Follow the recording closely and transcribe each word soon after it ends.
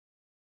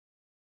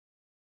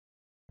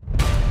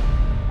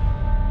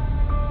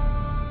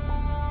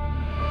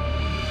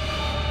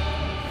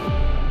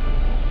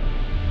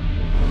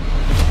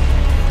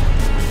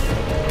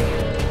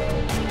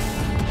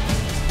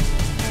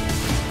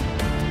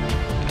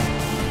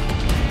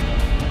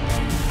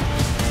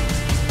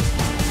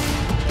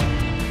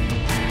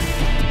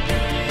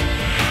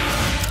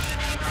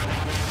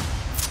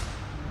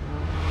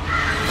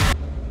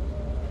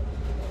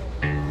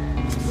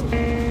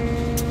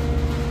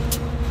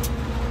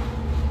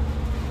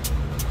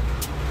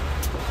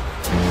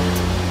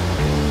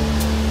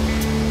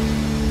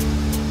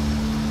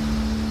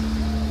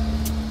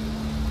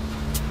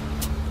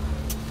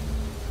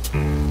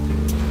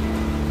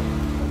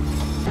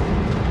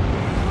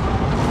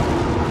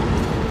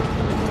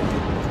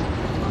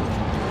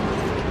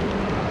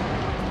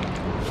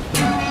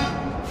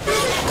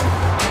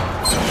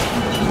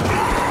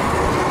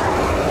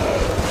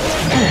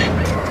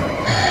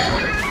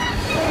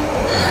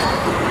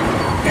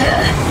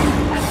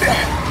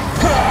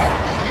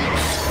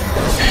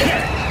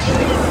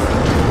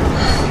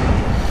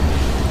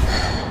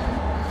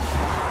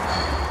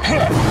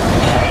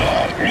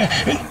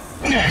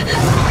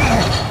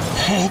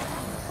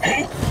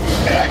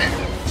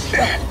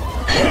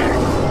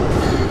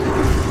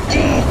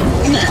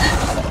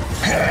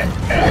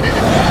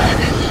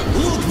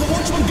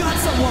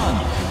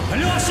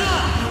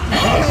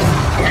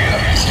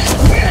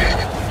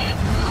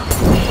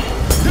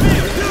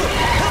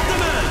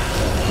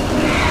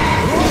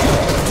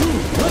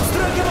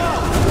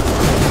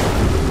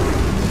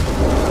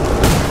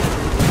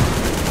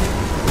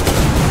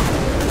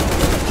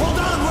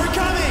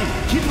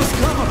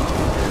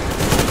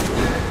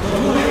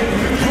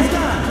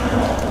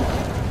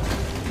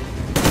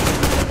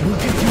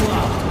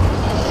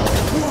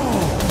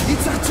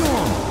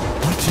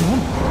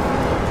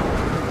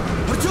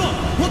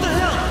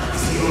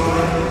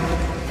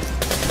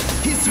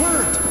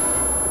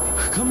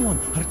on,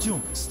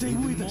 Artyom, stay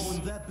with us.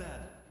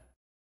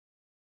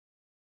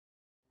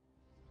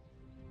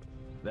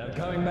 They're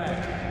coming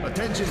back.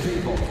 Attention,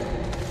 people.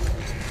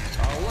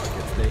 Oh, look,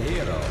 it's the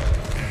hero.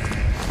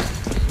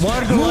 Why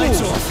are the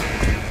lights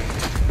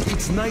off?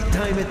 It's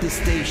nighttime at the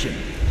station.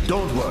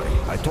 Don't worry,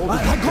 I told you.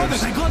 I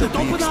got it,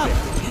 open up!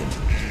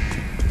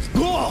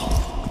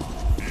 Go!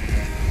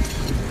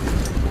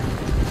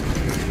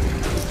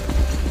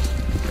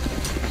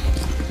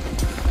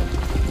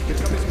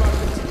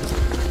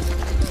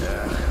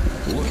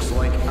 Looks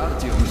like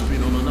Artyom's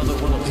been on another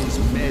one of his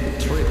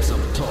mad trips up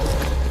top.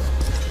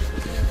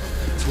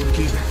 It's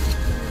working.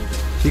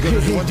 You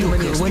got Duke,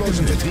 wait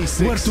a minute.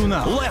 Where to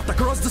now? Left,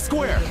 across the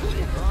square!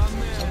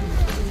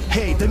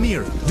 Hey,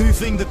 Damir, do you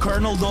think the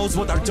Colonel knows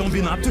what Artyom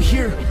been up to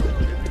here?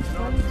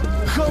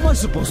 How am I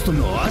supposed to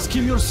know? Ask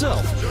him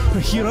yourself.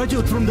 He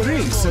radioed from the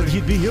ring, said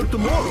he'd be here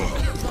tomorrow.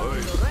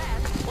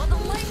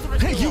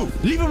 Hey, you!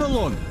 Leave him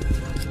alone!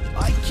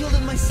 I killed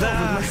him myself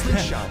with my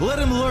slingshot. Let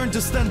him learn to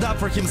stand up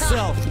for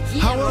himself.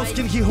 How else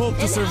can he hope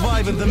to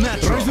survive in the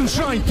metro? Rise and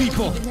shine,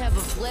 people!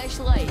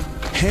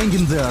 Hang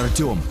in there,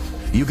 Artyom.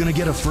 You're gonna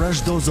get a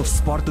fresh dose of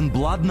Spartan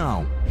blood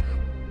now.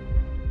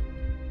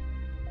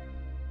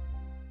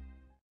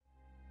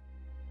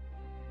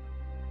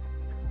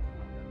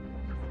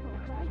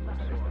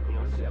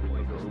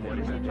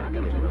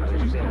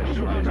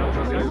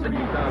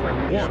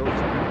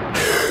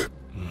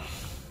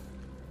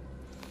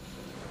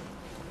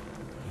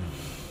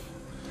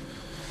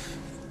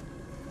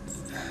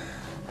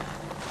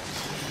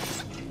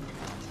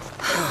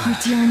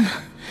 Artyom,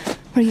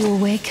 are you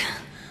awake?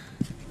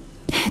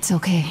 It's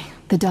okay.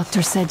 The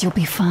doctor said you'll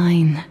be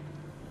fine.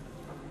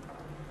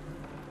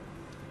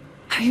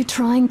 Are you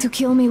trying to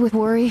kill me with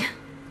worry?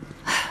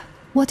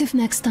 What if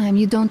next time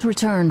you don't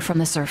return from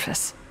the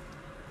surface?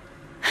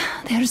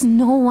 There's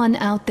no one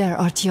out there,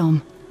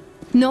 Artyom.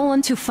 No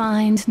one to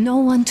find, no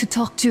one to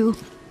talk to.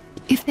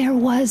 If there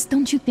was,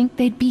 don't you think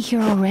they'd be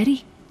here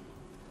already?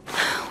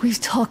 We've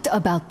talked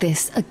about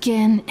this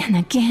again and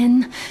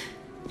again.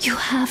 You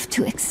have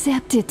to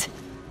accept it.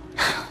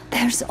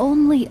 There's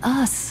only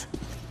us.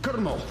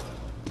 Colonel!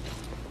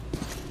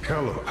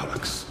 Hello,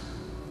 Alex.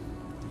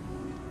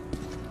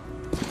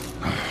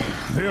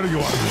 There you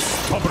are, you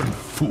stubborn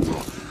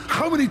fool.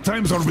 How many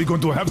times are we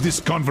going to have this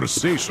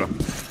conversation?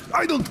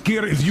 I don't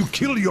care if you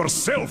kill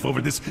yourself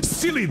over this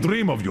silly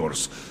dream of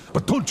yours,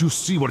 but don't you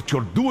see what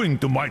you're doing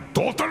to my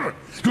daughter?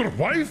 Your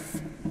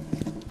wife?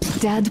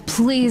 Dad,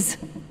 please.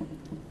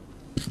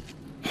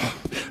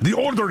 The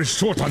Order is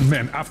short on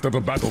men after the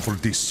battle for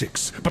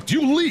D6, but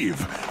you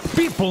leave.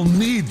 People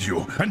need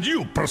you, and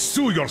you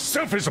pursue your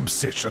selfish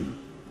obsession.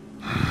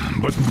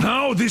 But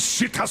now this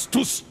shit has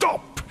to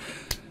stop.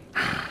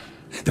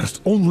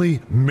 There's only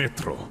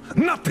Metro,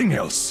 nothing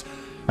else.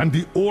 And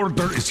the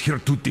Order is here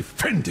to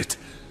defend it.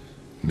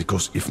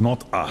 Because if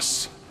not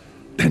us,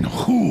 then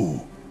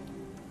who?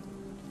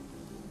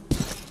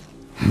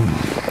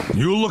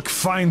 You look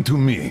fine to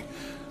me.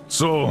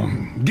 So,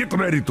 get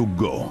ready to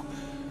go.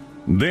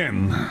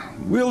 Then,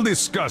 we'll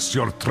discuss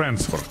your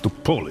transfer to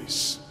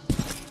police.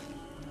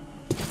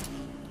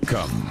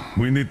 Come,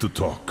 we need to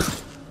talk.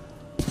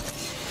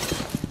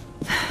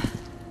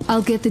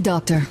 I'll get the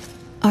doctor.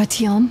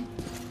 Artyom,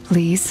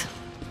 please,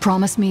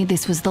 promise me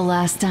this was the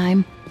last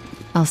time.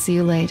 I'll see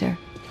you later.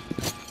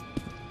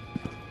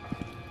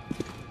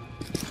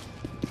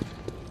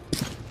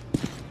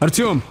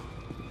 Artyom,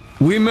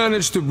 we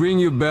managed to bring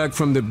you back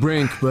from the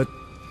brink, but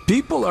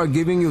people are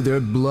giving you their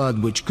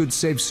blood, which could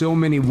save so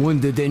many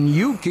wounded, and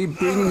you keep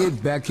bringing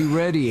it back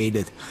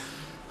irradiated.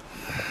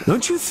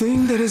 Don't you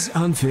think that is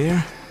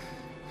unfair?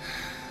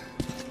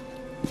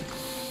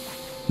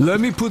 Let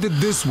me put it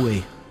this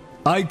way.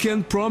 I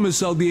can't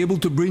promise I'll be able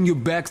to bring you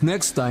back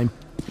next time.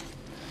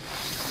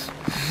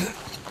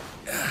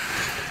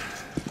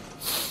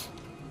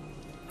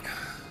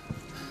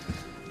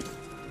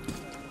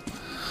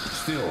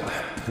 Still,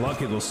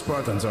 lucky those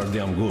Spartans are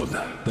damn good.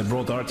 They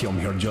brought Artyom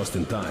here just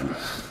in time.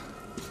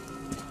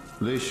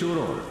 They sure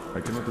are. I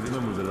cannot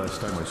remember the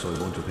last time I saw a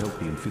bunch of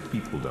healthy and fit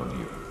people down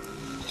here.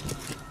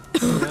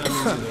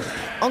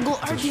 Uncle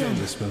It's a shame Artyom,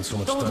 they spend so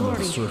much don't time on the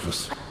worry.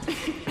 surface.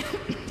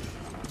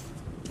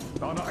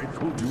 Donna, I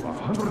told you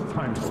 100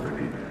 times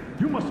already.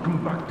 You must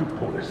come back to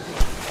Polis.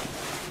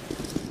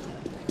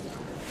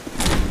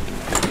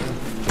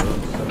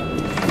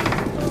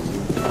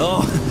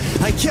 Oh,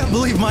 I can't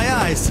believe my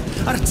eyes!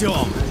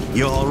 Artyom,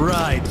 you're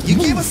alright. You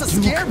gave us a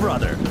scare,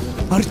 brother.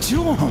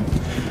 Artyom,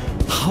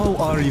 how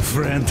are you,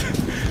 friend?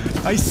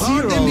 I see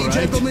you're Pardon me, alright.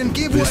 gentlemen,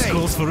 give This way.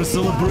 calls for a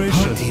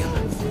celebration.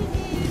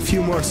 A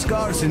few more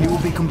scars and you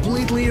will be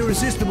completely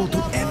irresistible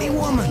to any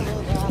woman.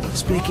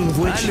 Speaking of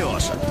which,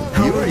 Alyosha,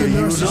 how are the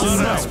nurses in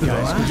the Now, hospital,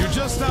 guys, huh? could you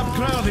just stop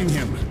crowding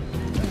him?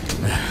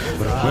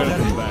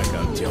 Welcome back,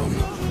 Artyom.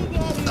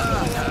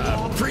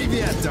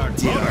 Привет,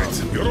 Artyom.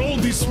 Alright, you're all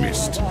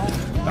dismissed.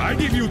 I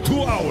give you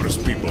 2 hours,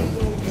 people.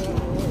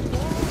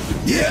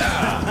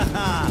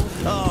 Yeah!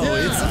 Oh,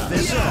 it's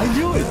official. I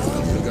knew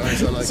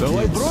it. So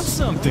I brought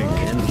something.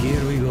 And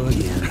here we go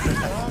again.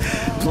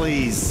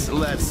 Please,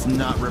 let's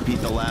not repeat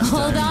the last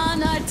time. Hold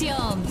on,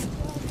 Artyom.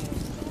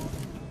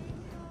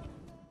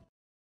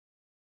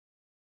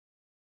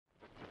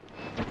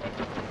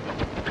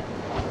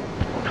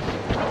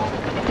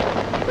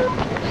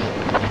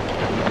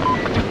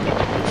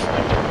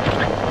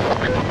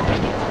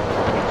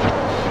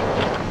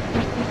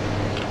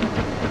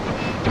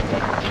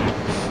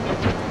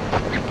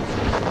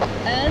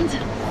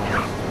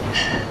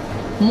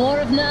 More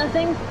of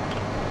nothing?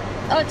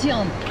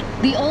 Artyom,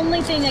 the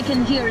only thing I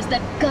can hear is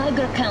that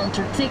Geiger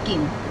counter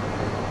ticking.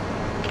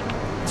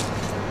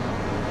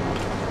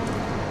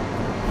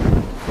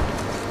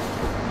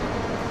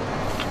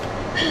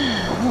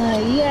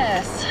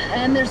 Yes,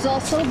 and there's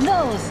also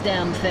those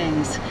damn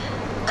things.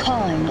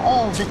 Calling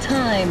all the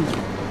time.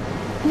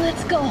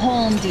 Let's go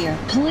home, dear,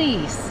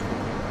 please.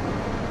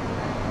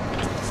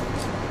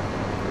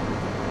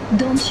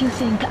 Don't you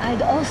think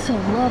I'd also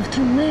love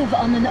to live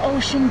on an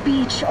ocean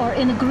beach or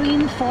in a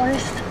green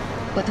forest?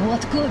 But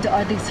what good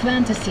are these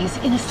fantasies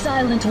in a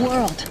silent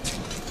world?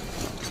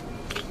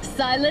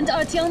 Silent,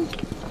 Artyom?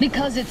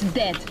 Because it's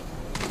dead.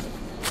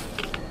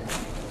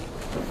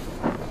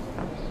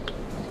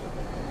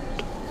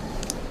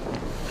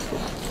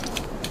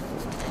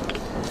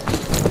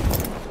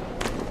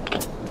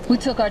 We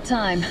took our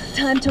time.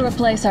 Time to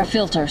replace our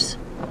filters.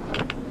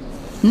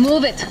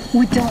 Move it!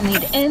 We don't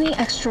need any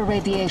extra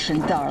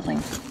radiation,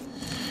 darling.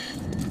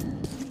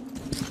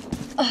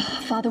 Oh,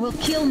 Father will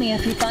kill me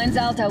if he finds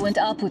out I went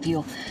up with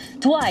you.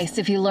 Twice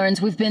if he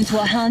learns we've been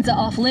to a Hansa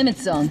off-limit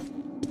zone.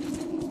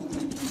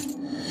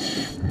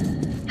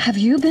 Have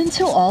you been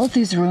to all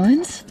these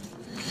ruins?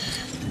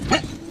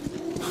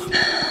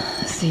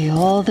 See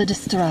all the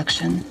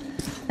destruction.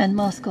 And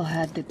Moscow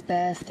had the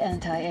best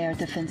anti-air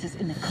defenses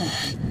in the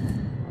country.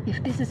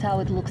 If this is how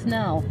it looks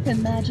now,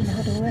 imagine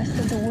how the rest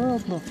of the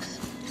world looks.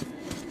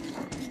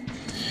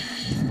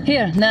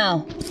 Here,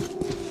 now.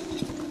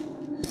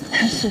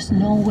 There's just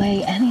no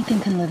way anything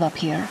can live up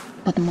here,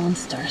 but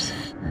monsters.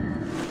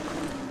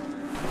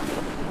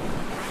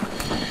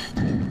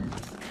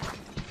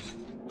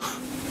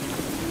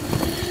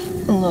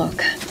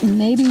 Look,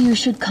 maybe you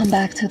should come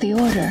back to the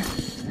Order.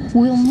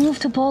 We'll move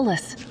to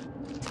Polis.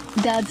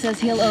 Dad says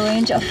he'll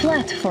arrange a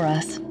flat for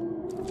us.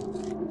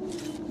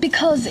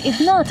 Because if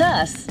not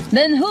us,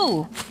 then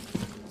who?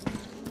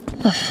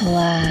 A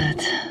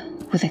flat.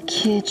 With a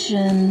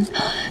kitchen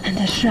and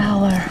a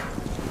shower.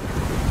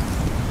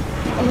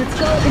 Let's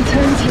go in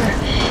turns here.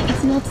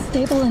 It's not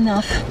stable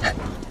enough.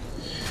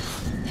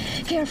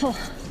 Careful.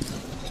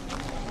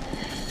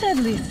 At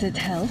least it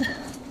held.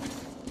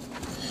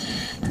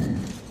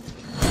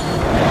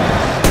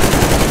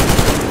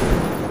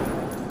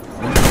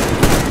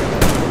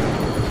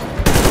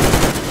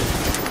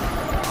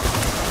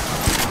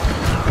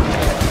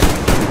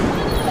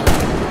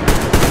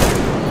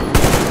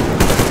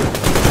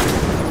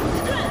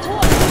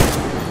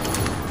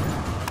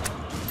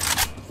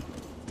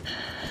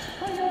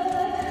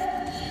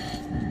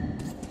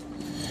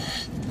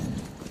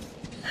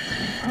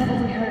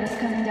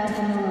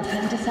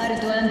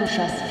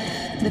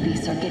 The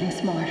beasts are getting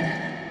smarter.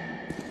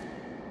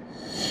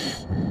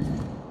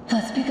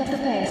 Let's pick up the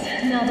pace.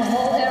 Now the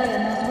whole area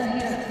knows we're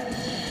here.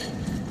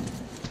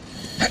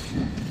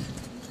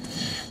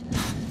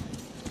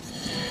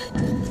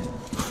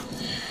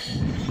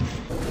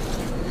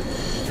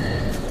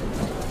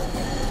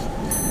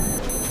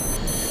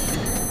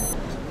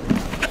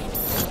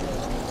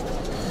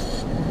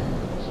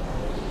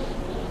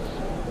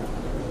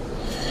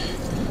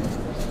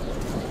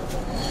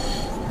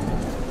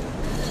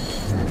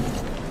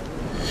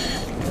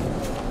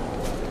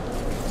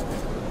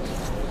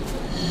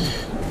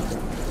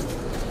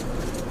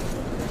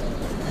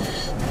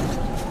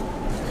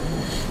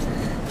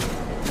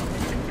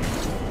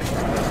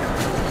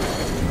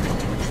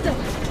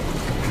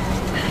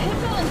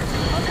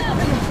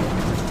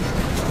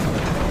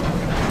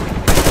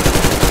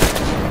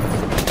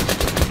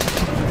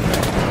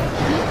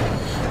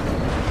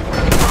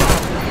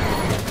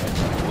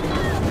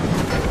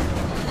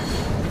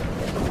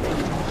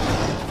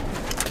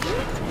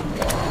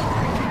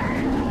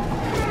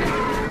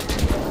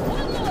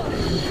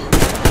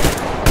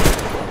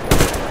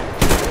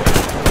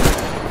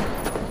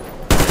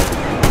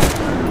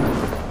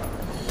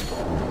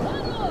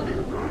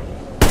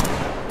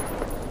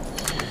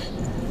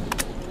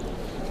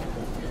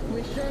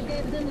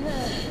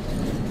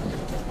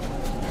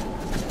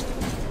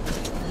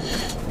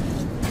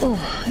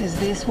 Oh, is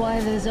this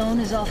why the zone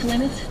is off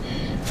limits?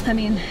 I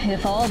mean,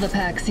 if all the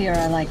packs here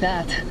are like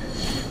that.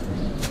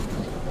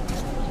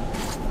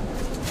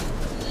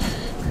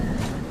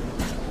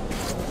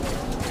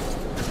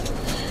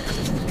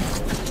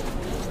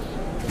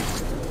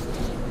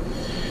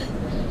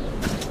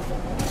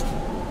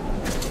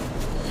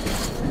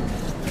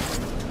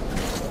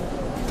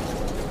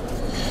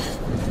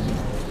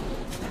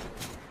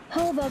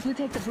 How about we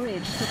take the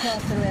bridge to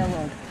cross the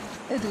railroad?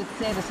 It would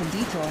save us a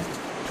detour.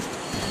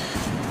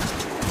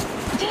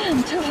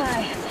 Damn, too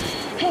high.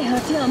 Hey,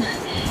 Artyom,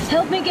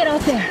 help me get out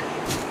there.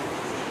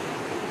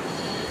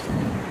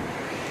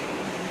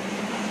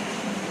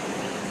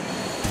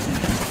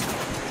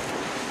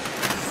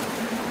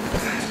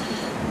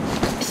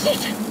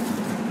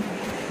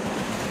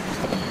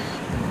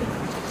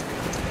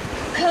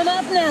 Come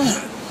up now.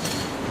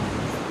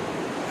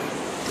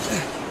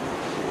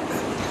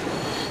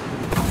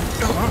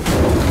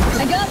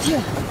 I got you.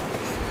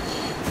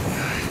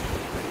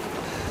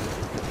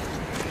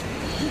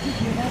 Did you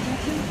hear that,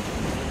 Ricky?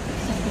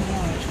 Something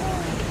large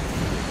roaring.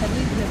 At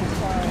least it was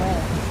far away.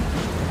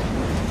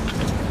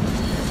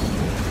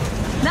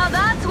 Now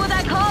that's what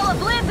I call a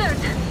blizzard!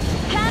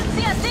 Can't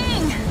see a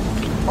thing!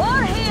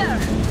 Or hear!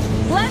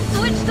 Let's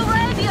switch to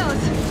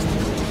radios!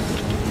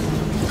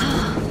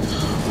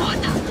 What?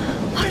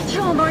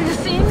 Artyom, are you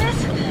seeing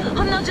this?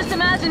 I'm not just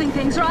imagining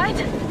things, right?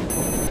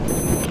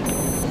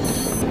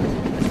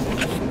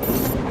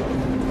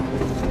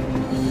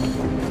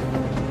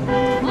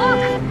 Look!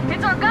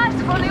 It's our guys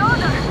for the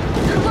order!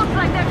 Looks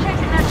like they're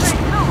chasing that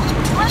train too!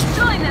 Let's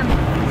join them!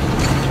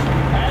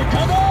 Hey,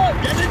 come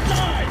on! Get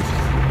inside!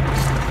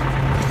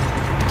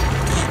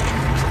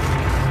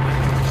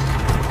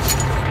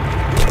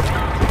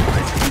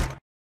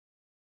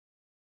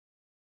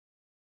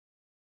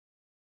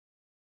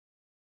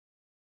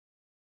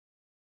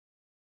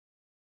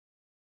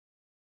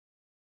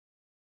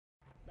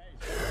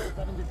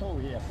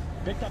 Here.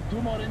 Picked up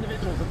 2 more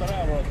individuals at the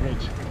railroad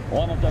bridge.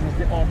 One of them is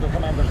the Order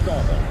Commander's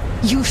daughter.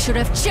 You should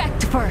have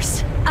checked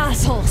first,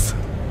 assholes!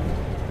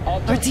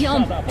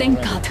 Artyom,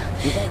 thank God.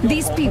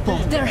 These people,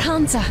 they're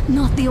Hansa,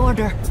 not the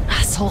Order.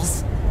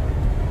 Assholes.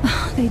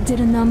 They did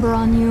a number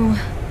on you.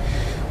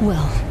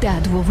 Well,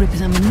 Dad will rip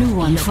them a new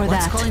one for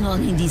that. What's going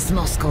on in this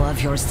Moscow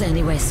of yours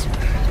anyways?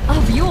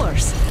 Of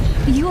yours?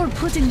 You're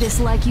putting this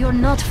like you're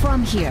not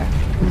from here.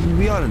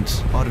 We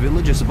aren't. Our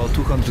village is about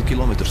 200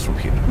 kilometers from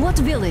here. What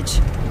village?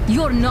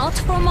 You're not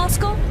from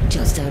Moscow?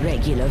 Just a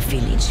regular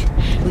village.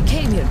 We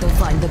came here to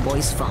find the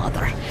boy's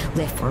father.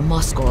 Left for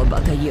Moscow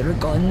about a year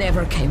ago and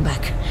never came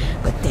back.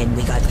 But then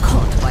we got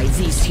caught by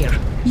these here.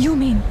 You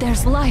mean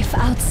there's life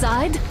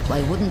outside?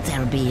 Why wouldn't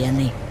there be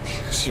any?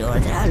 Sure,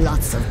 there are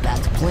lots of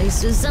bad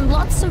places and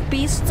lots of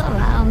beasts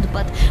around,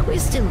 but we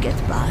still get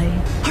by.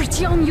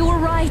 Artyom, you were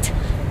right.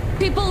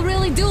 People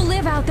really do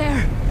live out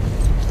there.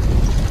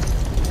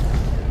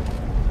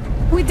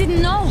 We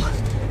didn't know.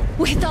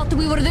 We thought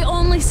we were the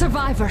only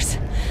survivors.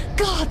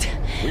 God,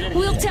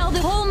 we'll tell the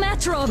whole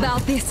metro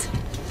about this.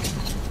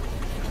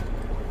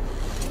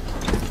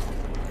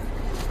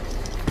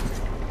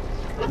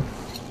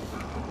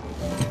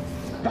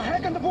 The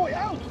heck and the boy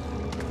out!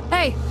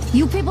 Hey,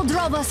 you people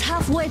drove us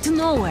halfway to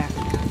nowhere.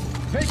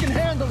 They can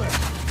handle it!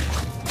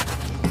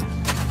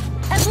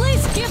 At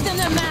least give them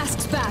their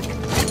masks back.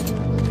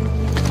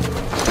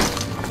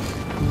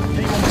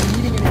 They won't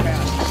be needing any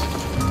masks.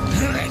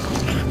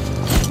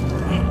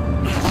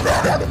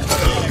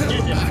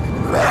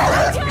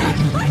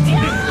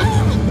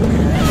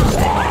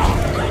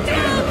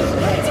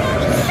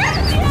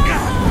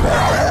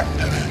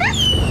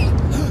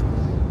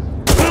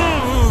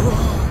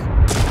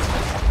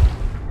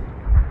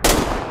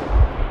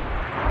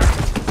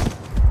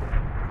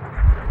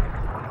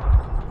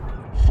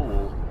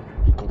 Fool.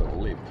 He could have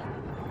lived.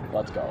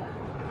 Let's go.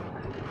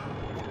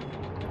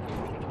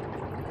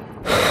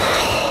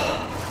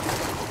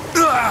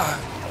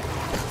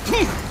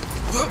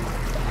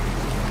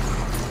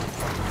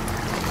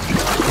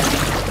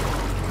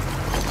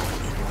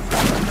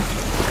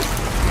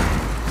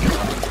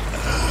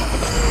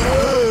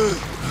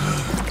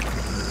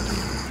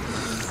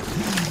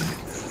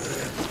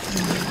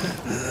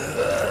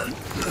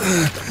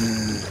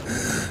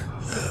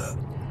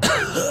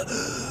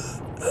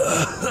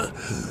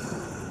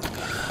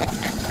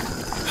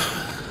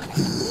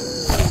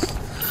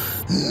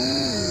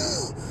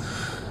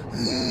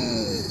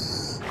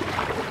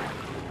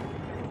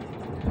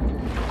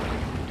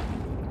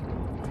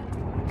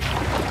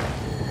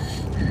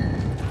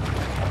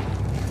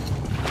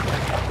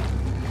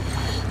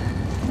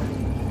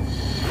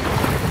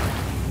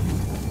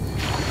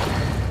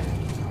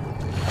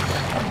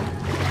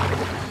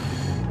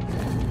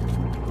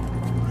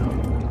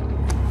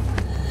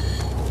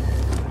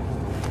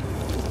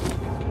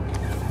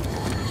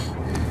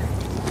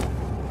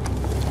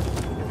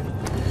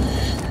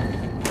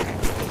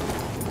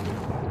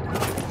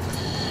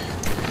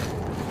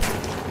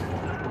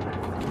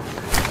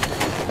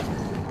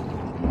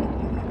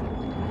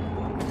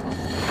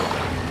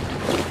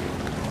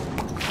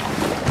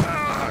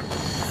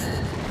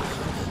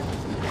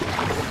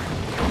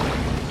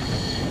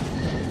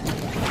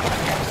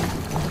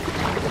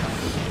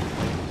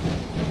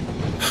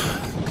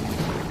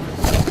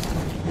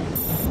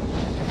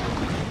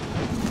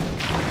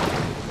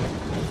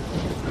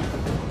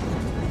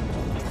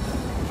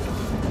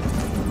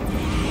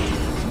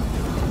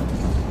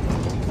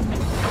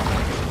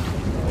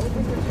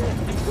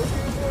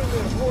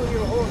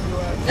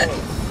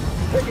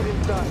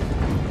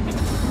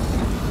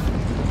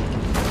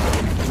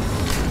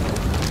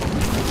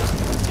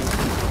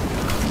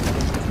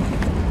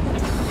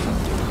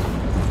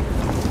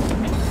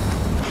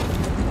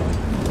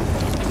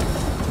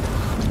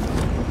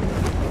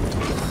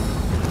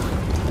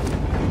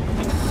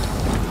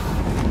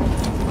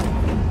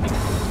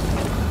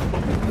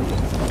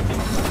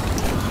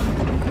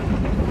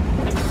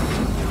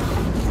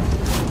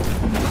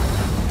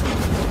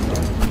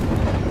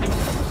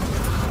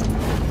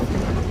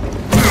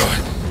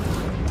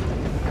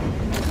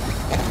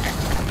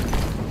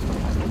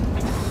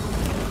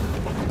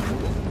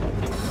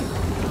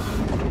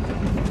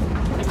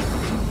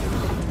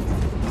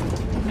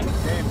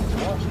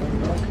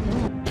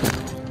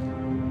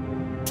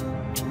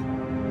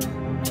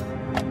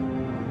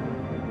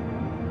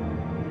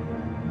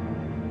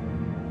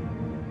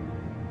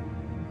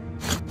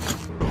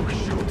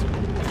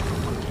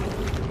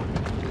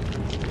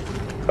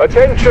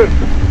 Attention!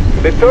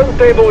 The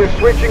turntable is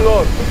switching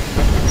on.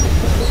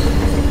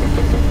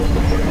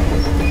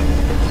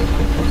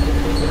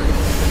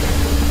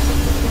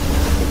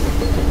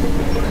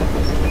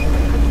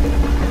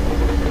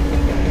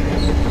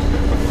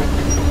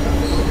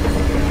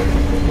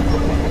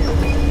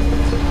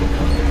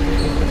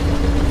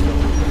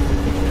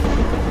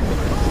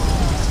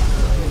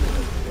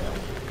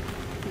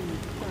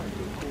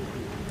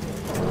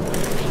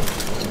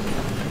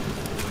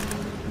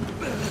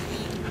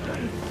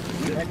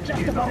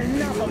 Just about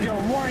enough of your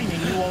whining,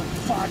 you old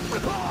fuck!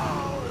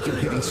 You're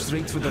heading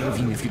straight for the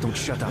ravine if you don't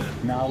shut up.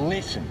 Now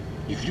listen,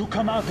 if you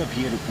come out of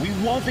here, we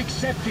won't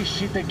accept this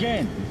shit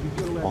again.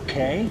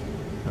 Okay?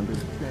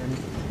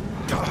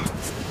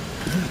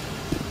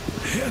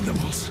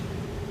 Animals.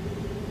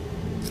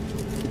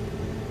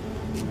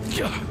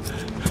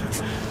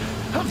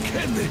 How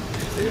can they?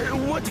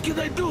 What can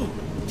I do?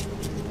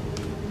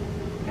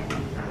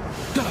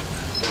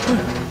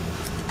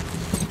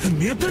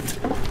 Muted?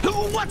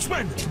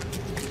 Watchman!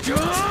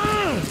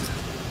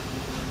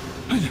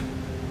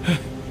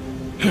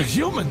 A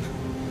human?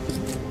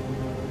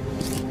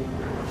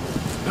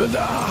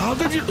 How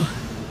did you...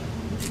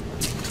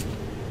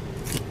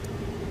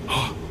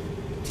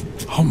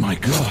 Oh my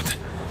god.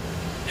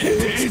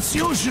 It's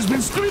you she's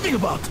been screaming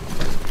about.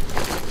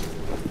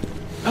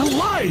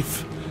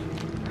 Alive!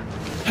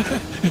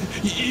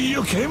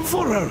 You came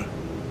for her.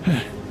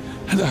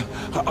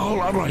 All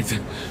right.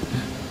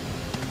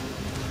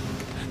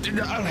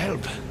 I'll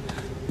help.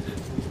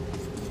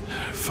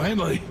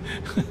 Finally,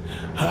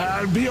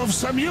 I'll be of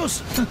some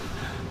use.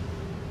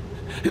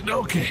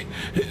 Okay,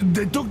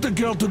 they took the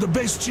girl to the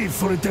base chief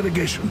for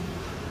interrogation.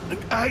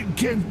 I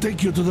can't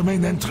take you to the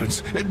main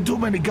entrance. Too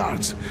many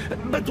guards.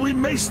 But we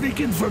may sneak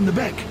in from the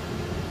back.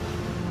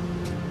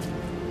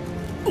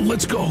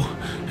 Let's go.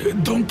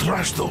 Don't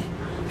rush, though.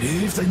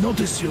 If they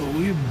notice you,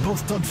 we're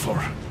both done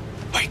for.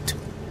 Wait.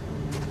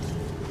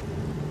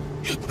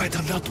 You'd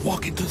better not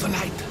walk into the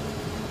light.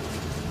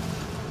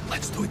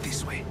 Let's do it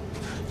this way.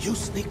 You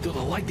sneak to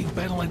the lighting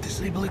panel and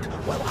disable it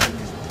while I...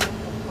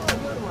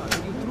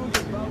 You threw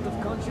your bout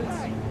of conscience?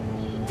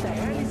 The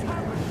hell is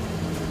happening?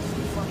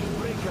 You fucking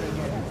breaker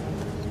again.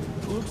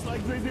 Looks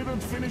like they didn't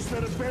finish the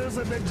repairs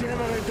at the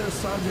generator,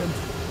 Sergeant.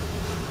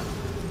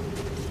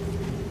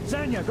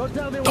 Sanya, go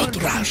tell the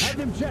Don't rush. Have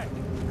him check.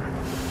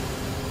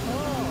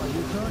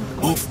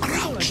 Move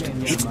crouched.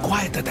 It's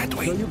quieter that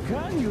way. So you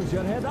can use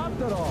your head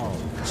after all.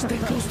 Stay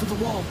close to the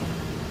wall.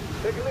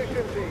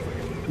 Technician team.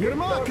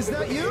 Yermak, is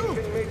that you?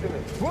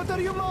 What are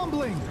you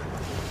mumbling?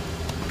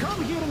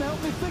 Come here and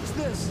help me fix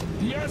this.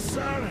 Yes,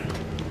 sir.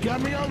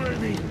 Got me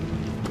already.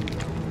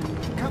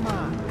 Come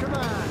on, come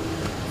on.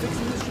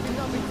 Fixing this should be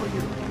nothing for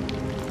you.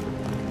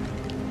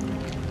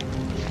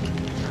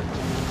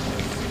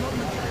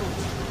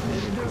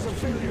 There's a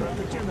failure at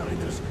the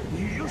generators.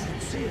 You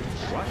should see it.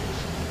 What?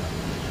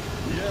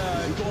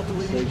 Yeah, I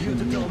totally need you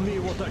to tell me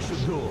what I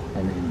should do.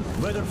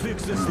 Better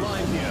fix this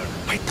line here.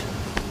 Wait.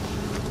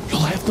 You'll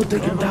have to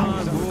take him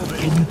down.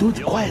 Can you do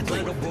it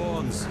quietly?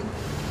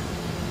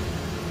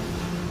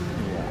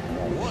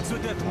 What's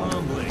with that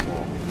mumbling?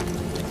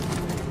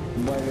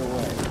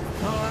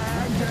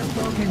 I'm just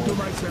talking to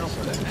myself.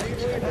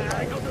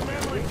 I got a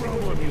memory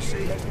problem, you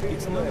see.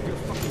 It's none of your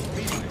fucking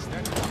business.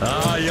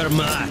 Ah, you're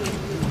Mac.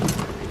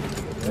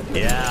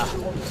 Yeah.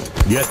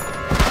 Get.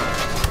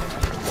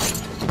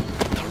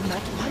 Turn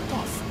that light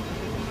off.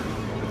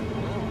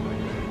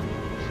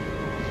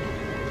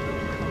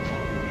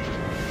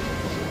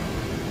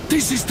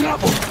 This is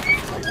trouble.